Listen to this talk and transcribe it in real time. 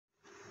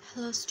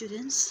Hello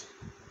students,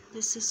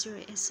 this is your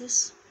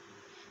SS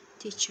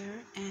teacher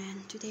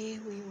and today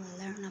we will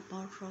learn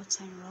about roads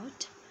and road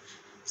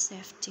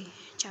safety,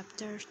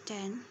 chapter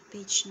 10,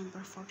 page number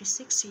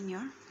 46 in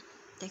your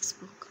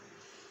textbook.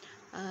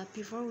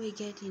 Before we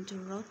get into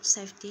road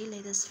safety,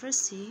 let us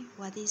first see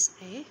what is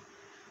a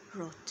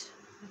road.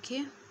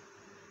 Okay,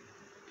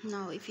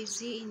 now if you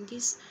see in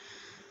this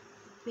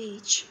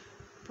page,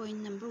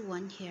 point number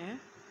 1 here,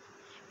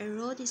 a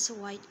road is a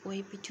wide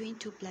way between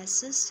two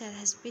places that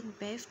has been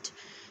paved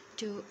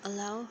to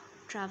allow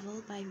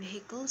travel by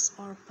vehicles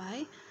or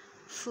by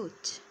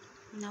foot.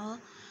 Now,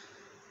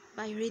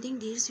 by reading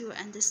this, you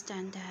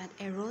understand that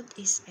a road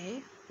is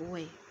a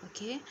way,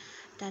 okay,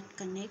 that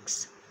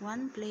connects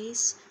one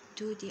place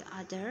to the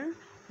other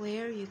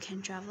where you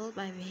can travel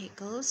by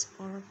vehicles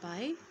or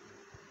by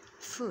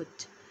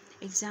foot.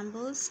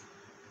 Examples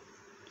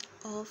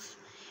of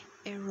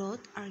a road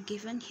are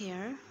given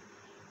here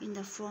in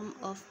the form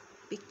of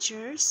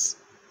pictures.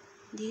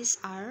 These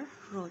are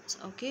roads,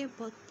 okay,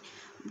 but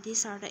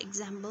these are the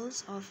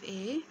examples of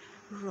a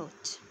road.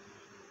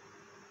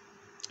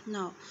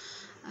 Now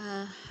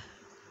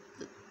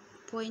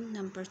point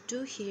number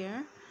 2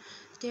 here,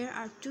 there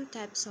are two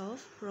types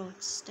of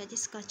roads, that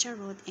is Kacha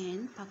road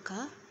and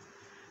Paka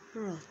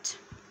road.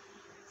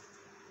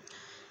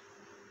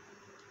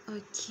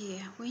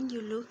 Okay, when you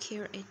look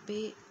here at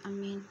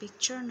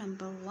picture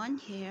number 1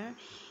 here,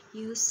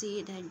 you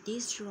see that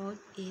this road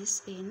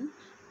is in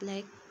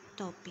black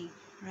topping,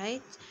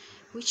 right,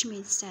 which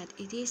means that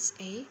it is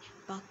a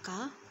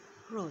Paka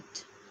road.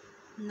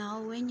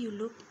 Now when you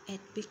look at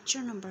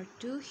picture number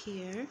 2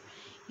 here,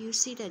 you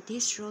see that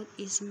this road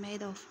is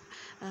made of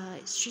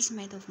it's just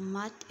made of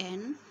mud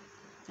and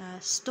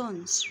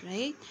stones,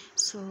 right?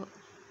 So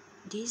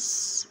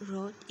this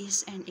road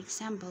is an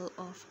example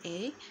of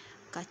a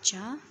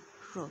Kacha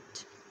road.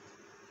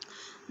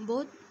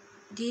 Both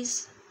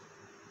these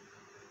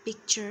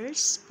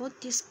pictures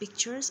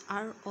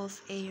are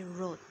of a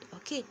road,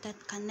 okay,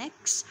 that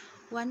connects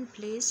one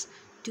place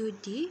to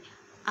the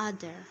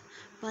other.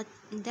 But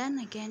then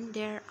again,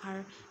 there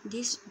are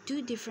these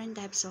two different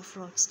types of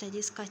roads, that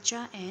is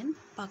Kacha and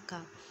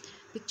Paka.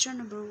 Picture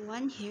number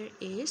 1 here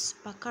is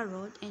Paka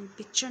road and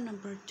picture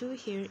number 2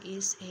 here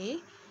is a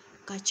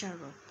Kacha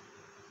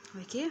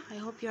road. Okay, I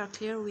hope you are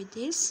clear with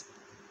this.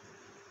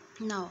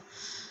 Now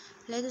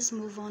let us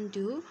move on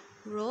to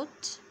road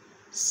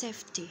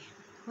safety.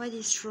 What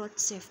is road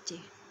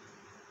safety?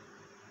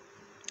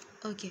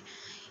 Okay,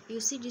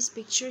 you see this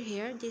picture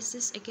here. This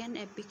is again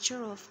a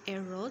picture of a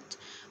road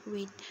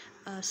with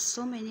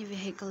so many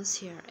vehicles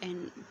here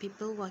and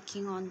people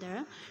walking on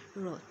the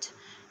road.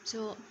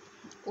 So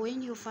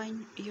when you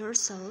find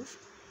yourself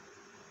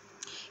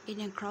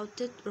in a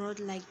crowded road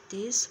like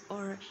this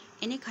or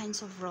any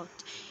kinds of road,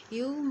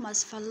 you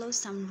must follow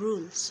some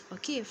rules,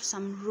 okay,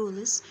 some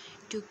rules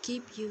to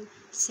keep you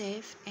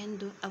safe and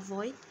to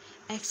avoid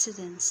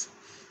accidents.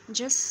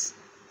 Just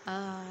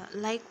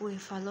like we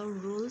follow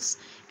rules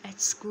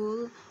at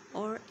school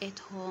or at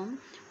home,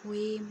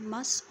 we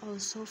must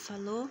also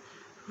follow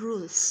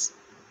rules,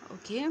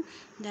 okay,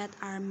 that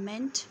are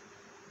meant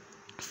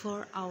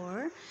for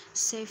our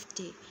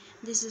safety.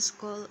 This is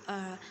called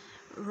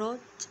road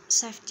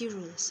safety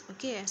rules,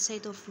 okay, a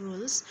set of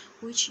rules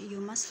which you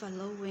must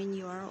follow when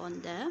you are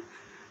on the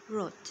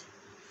road.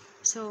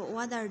 So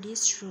what are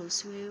these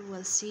rules? We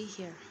will see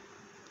here.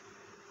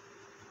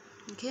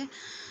 Okay,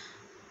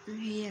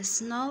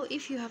 yes, now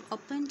if you have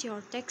opened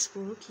your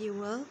textbook, you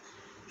will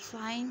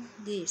find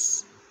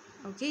this.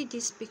 Okay,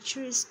 this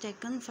picture is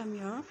taken from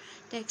your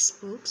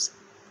textbooks.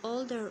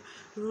 All the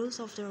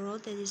rules of the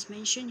road that is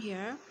mentioned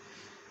here,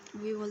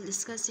 we will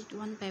discuss it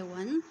one by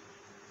one.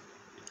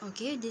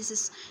 Okay, this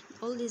is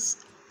all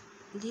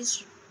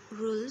these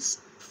rules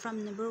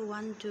from number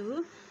 1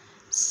 to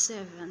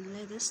 7.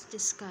 Let us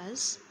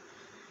discuss.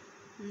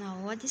 Now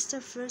what is the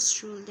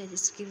first rule that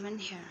is given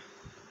here?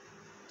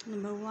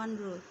 Number 1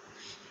 rule,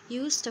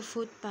 use the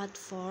footpath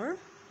for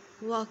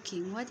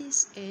walking. What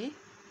is a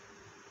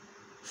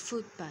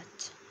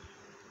footpath?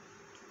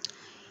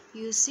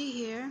 You see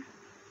here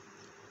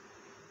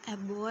a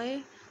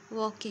boy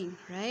walking,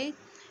 right?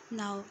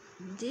 Now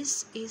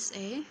this is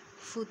a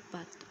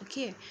footpath,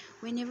 okay.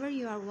 Whenever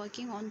you are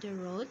walking on the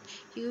road,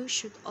 you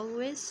should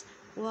always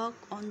walk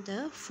on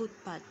the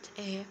footpath,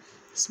 a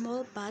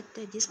small path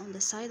that is on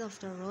the side of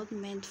the road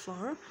meant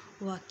for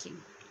walking.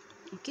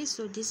 Okay,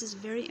 so this is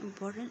very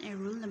important, a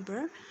rule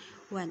number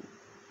 1.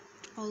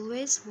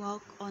 Always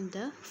walk on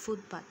the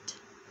footpath.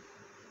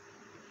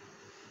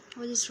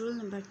 What is rule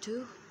number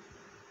 2?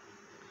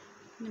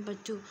 Number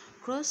 2,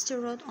 cross the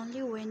road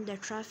only when the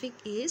traffic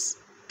is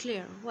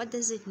clear. What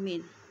does it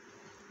mean?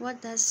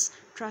 What does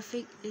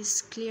traffic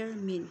is clear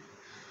mean?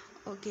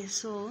 Okay,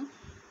 so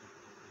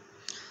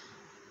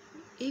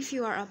when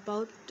you are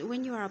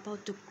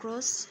about to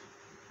cross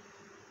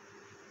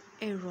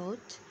a road,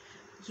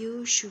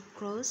 you should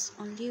cross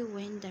only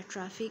when the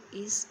traffic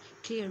is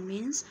clear,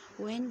 means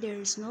when there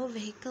is no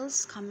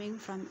vehicles coming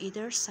from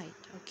either side,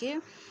 okay.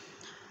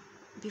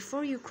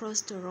 before you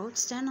cross the road,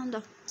 stand on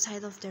the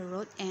side of the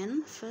road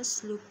and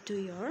first look to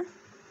your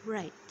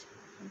right.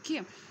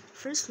 Okay,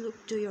 first look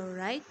to your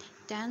right,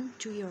 then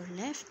to your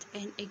left,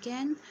 and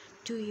again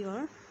to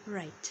your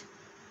right.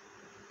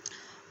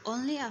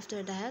 Only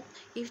after that,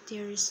 if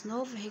there is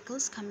no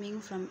vehicles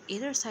coming from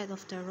either side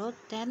of the road,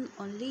 then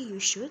only you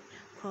should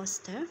cross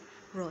the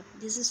road.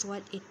 This is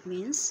what it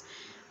means.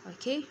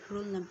 Okay,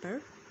 rule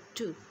number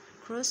 2.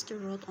 Cross the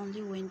road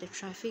only when the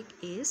traffic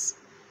is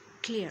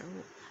clear.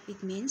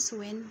 It means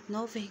when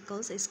no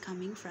vehicles is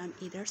coming from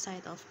either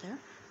side of the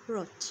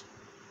road.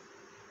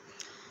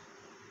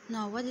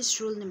 Now, what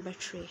is rule number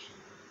 3?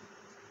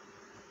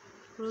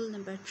 Rule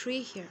number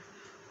 3 here.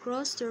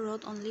 Cross the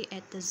road only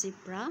at the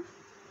zebra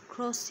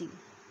crossing.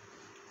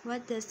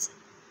 What does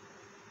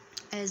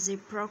a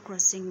zebra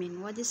crossing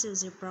mean? What is a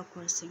zebra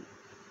crossing?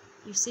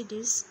 You see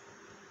this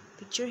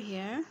picture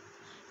here?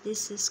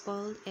 This is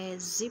called a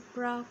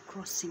zebra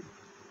crossing.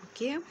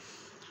 Okay,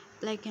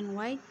 black and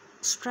white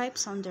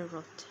stripes on the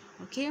road.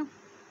 Okay,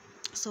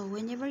 so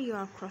whenever you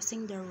are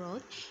crossing the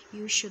road,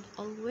 you should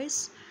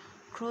always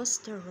cross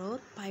the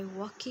road by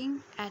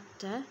walking at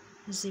the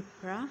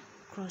zebra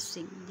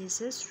crossing.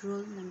 This is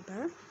rule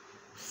number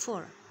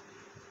 4.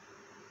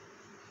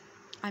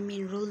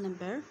 Rule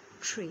number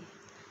 3.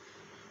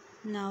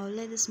 Now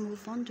let us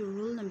move on to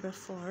rule number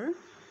 4.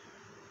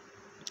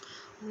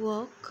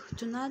 Walk,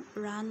 do not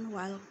run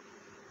while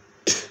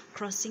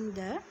crossing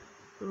the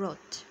road.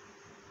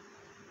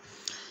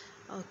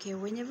 Okay,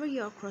 whenever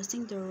you are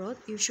crossing the road,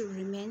 you should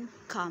remain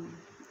calm.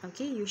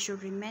 Okay, you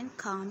should remain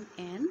calm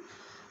and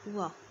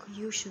walk.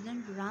 You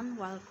shouldn't run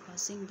while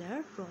crossing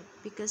the road,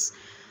 because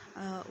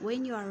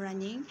when you are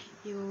running,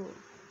 you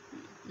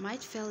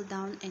might fall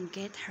down and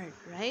get hurt,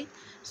 right?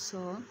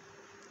 So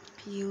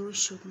you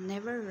should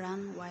never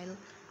run while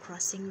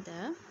crossing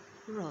the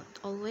road.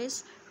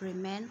 Always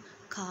remain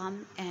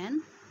calm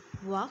and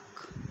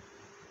walk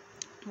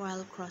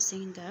while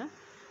crossing the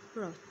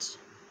road.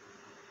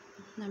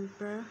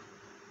 Number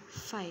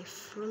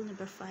 5. Rule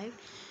number 5.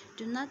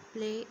 Do not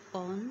play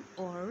on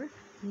or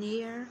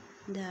near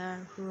the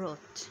road.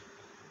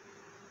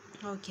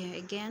 Okay,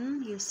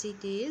 again you see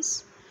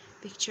this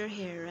picture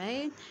here,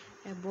 right?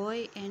 A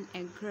boy and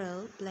a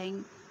girl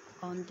playing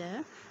on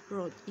the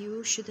road.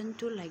 You shouldn't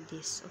do like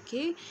this.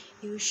 Okay,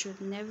 you should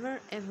never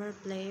ever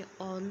play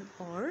on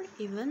or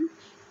even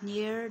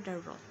near the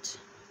road.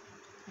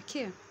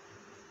 Okay,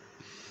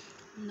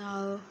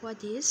 now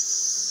what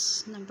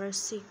is number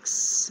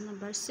 6?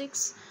 Number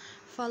 6,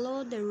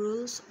 follow the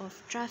rules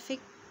of traffic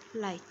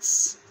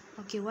lights.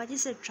 Okay, what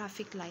is a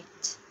traffic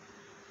light?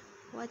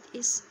 What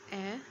is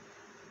a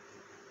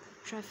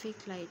traffic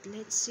light?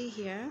 Let's see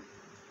here.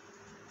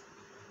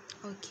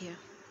 Okay,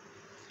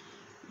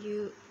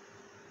 you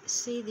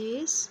see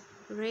this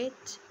red,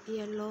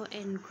 yellow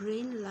and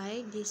green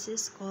light. This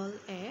is called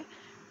a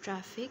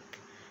traffic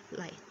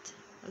light.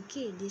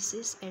 Okay, this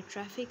is a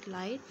traffic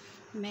light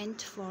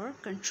meant for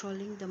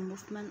controlling the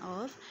movement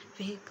of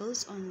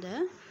vehicles on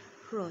the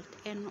road.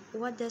 And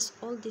what does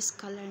all this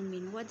color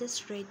mean? What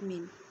does red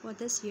mean? What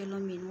does yellow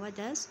mean? What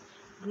does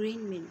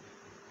green mean?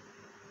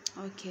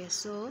 Okay,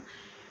 so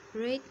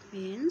red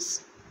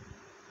means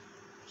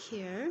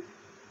here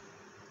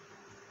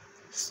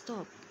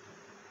stop.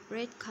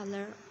 Red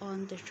color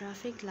on the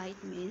traffic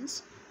light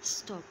means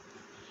stop.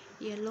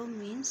 Yellow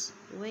means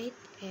wait,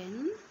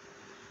 and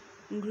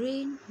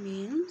green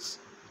means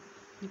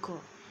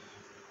go.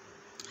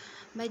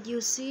 But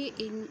you see,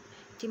 in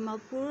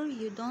Dimapur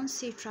you don't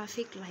see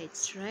traffic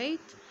lights, right?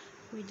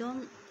 We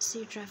don't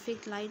see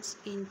traffic lights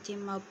in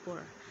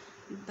Dimapur,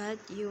 but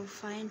you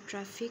find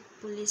traffic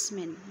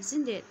policemen,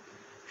 isn't it?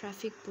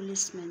 Traffic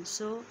policemen.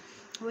 So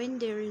when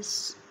there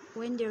is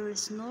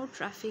no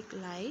traffic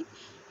light,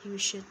 you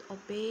should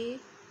obey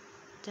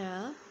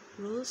the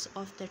rules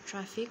of the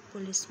traffic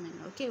policeman.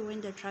 Okay,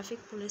 when the traffic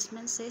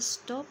policeman says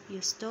stop,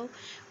 you stop.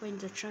 When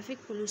the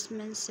traffic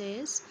policeman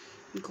says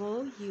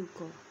go, you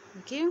go.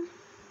 Okay,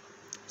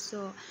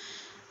 so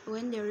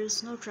when there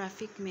is no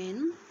traffic light,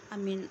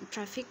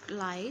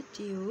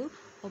 you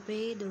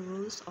obey the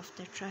rules of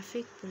the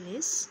traffic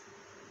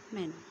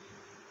policeman.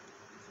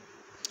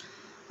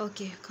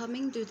 Okay,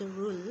 coming to the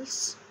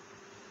rules.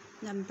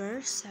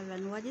 Number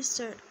 7. What is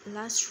the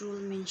last rule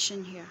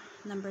mentioned here?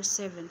 Number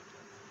 7.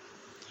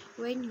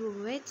 When you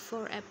wait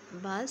for a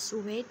bus,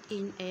 wait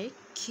in a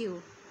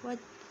queue.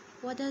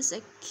 What does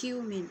a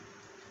queue mean?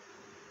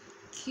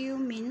 Queue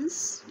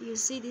means, you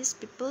see these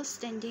people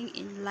standing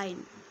in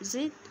line, is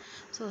it?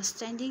 So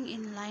standing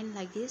in line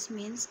like this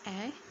means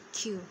a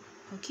queue.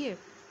 Okay,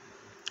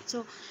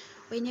 so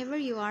whenever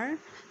you are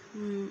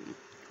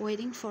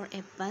waiting for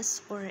a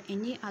bus or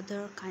any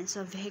other kinds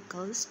of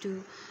vehicles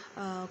to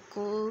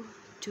go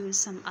to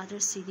some other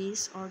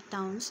cities or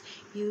towns,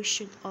 you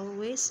should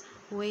always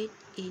wait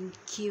in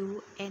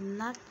queue and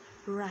not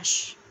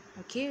rush.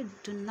 Okay,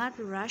 do not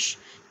rush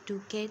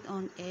to get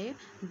on a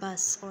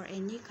bus or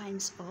any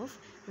kinds of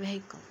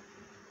vehicle.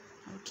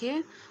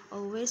 Okay,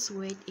 always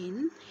wait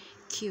in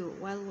queue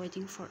while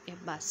waiting for a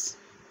bus.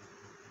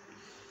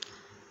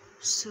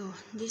 So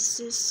this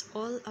is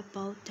all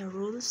about the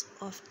rules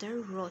of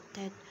the road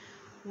that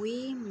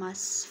we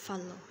must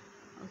follow.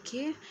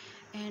 Okay,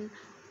 and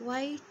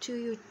why do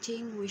you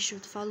think we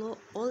should follow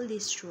all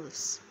these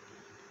rules?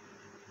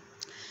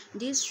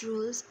 These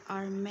rules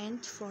are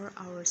meant for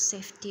our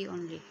safety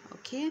only.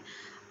 Okay,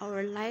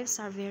 our lives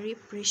are very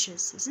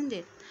precious, isn't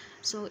it?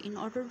 So in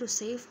order to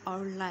save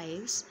our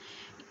lives,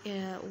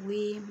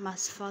 we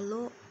must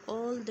follow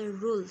all the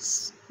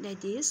rules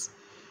that is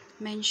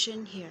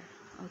mentioned here.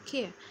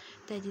 Okay,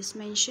 that is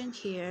mentioned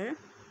here,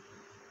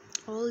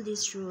 all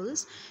these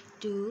rules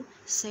to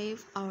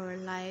save our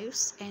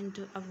lives and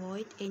to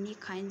avoid any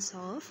kinds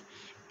of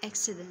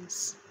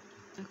accidents.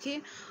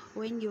 Okay,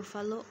 when you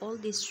follow all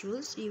these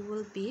rules, you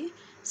will be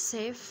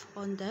safe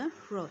on the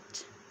road.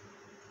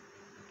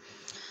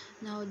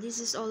 Now this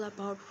is all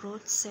about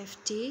road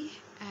safety,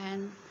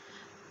 and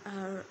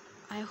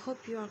I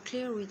hope you are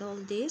clear with all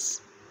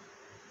this.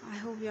 I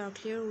hope you are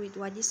clear with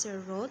what is a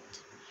road.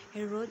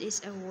 A road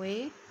is a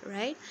way,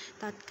 right,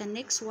 that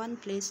connects one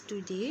place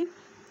to the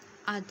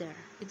other.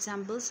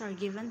 Examples are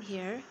given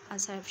here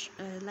as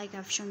like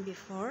I've shown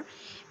before,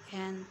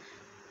 and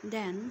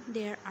then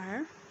there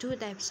are two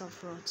types of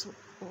roads.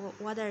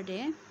 What are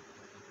they?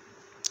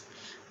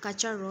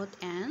 Kacha road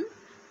and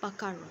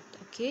Paka road.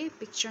 Okay,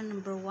 picture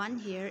number 1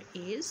 here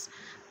is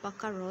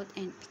Paka road,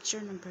 and picture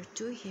number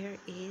 2 here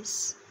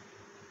is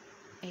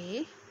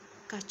a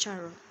Kacha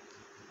road.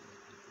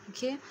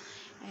 Okay,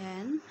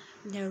 and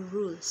the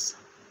rules,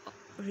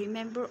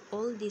 remember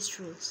all these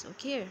rules.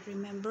 Okay,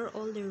 remember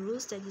all the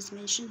rules that is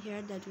mentioned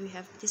here that we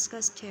have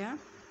discussed here,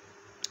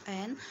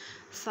 and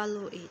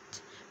follow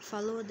it.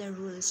 Follow the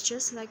rules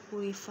just like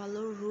we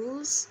follow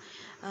rules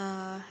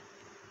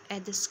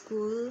at the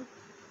school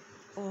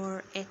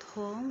or at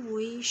home.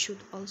 We should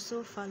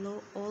also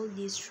follow all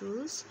these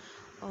rules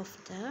of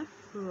the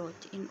road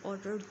in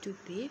order to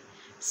be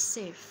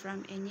safe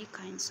from any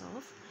kinds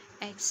of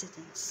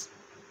accidents.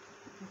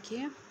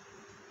 Okay,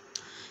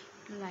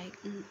 like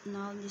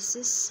now this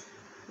is,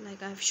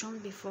 like I've shown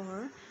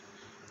before,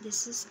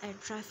 this is a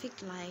traffic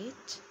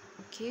light.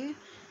 Okay,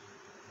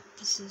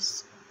 this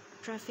is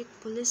traffic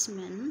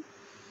policeman,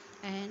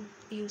 and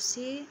you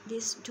see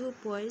these two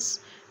boys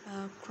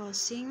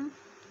crossing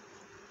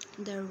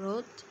the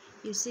road.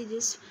 You see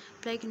this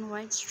black and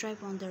white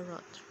stripe on the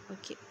road.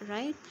 Okay,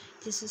 right,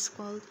 this is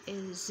called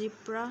a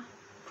zebra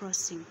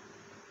crossing.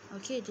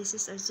 Okay, this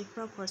is a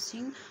zebra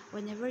crossing.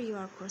 Whenever you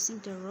are crossing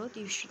the road,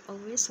 you should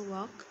always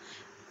walk,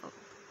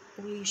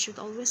 we should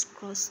always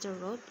cross the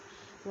road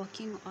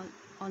walking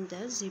on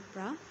the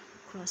zebra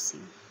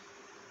crossing.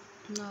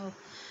 Now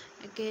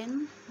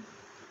again,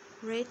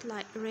 red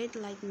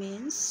light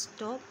means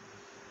stop,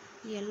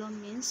 yellow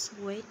means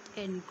wait,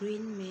 and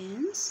green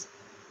means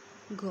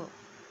go.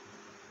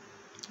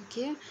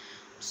 Okay,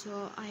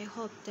 so I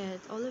hope that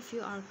all of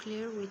you are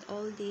clear with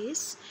all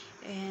this,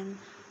 and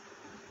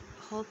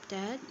hope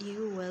that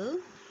you will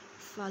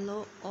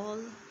follow all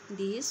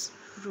these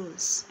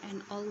rules,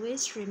 and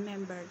always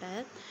remember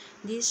that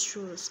these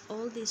rules,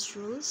 all these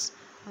rules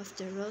of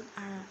the road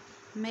are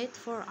made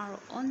for our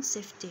own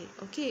safety.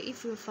 Okay,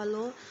 if we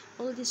follow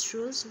all these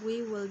rules,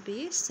 we will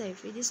be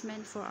safe. It is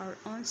meant for our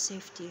own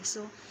safety,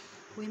 so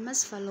we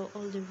must follow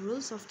all the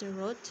rules of the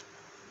road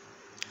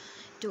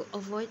to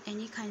avoid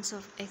any kinds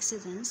of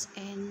accidents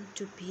and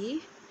to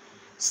be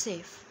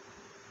safe.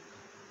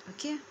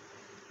 Okay,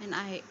 and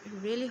I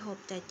really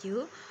hope that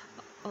you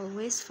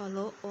always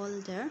follow all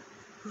the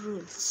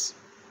rules.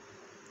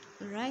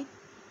 Right,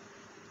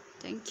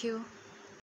 thank you.